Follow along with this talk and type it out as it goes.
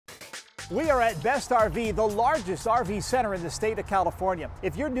We are at Best RV, the largest RV center in the state of California.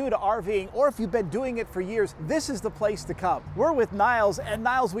 If you're new to RVing or if you've been doing it for years, this is the place to come. We're with Niles, and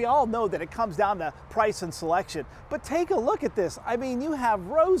Niles, we all know that it comes down to price and selection. But take a look at this. I mean, you have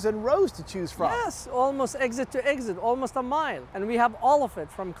rows and rows to choose from. Yes, almost exit to exit, almost a mile. And we have all of it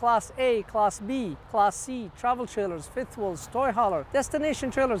from Class A, Class B, Class C, travel trailers, fifth wheels, toy hauler,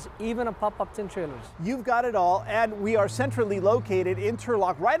 destination trailers, even a pop-up tent trailers. You've got it all, and we are centrally located in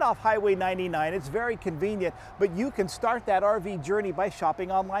Turlock, right off Highway 99. It's very convenient, but you can start that RV journey by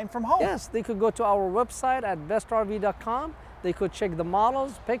shopping online from home. Yes, they could go to our website at BestRV.com. They could check the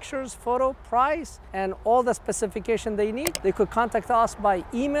models, pictures, photo, price, and all the specification they need. They could contact us by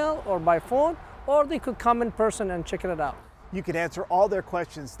email or by phone, or they could come in person and check it out. You can answer all their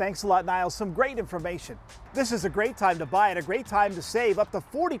questions. Thanks a lot, Niles. Some great information. This is a great time to buy and a great time to save up to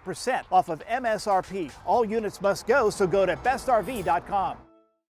 40% off of MSRP. All units must go, so go to BestRV.com.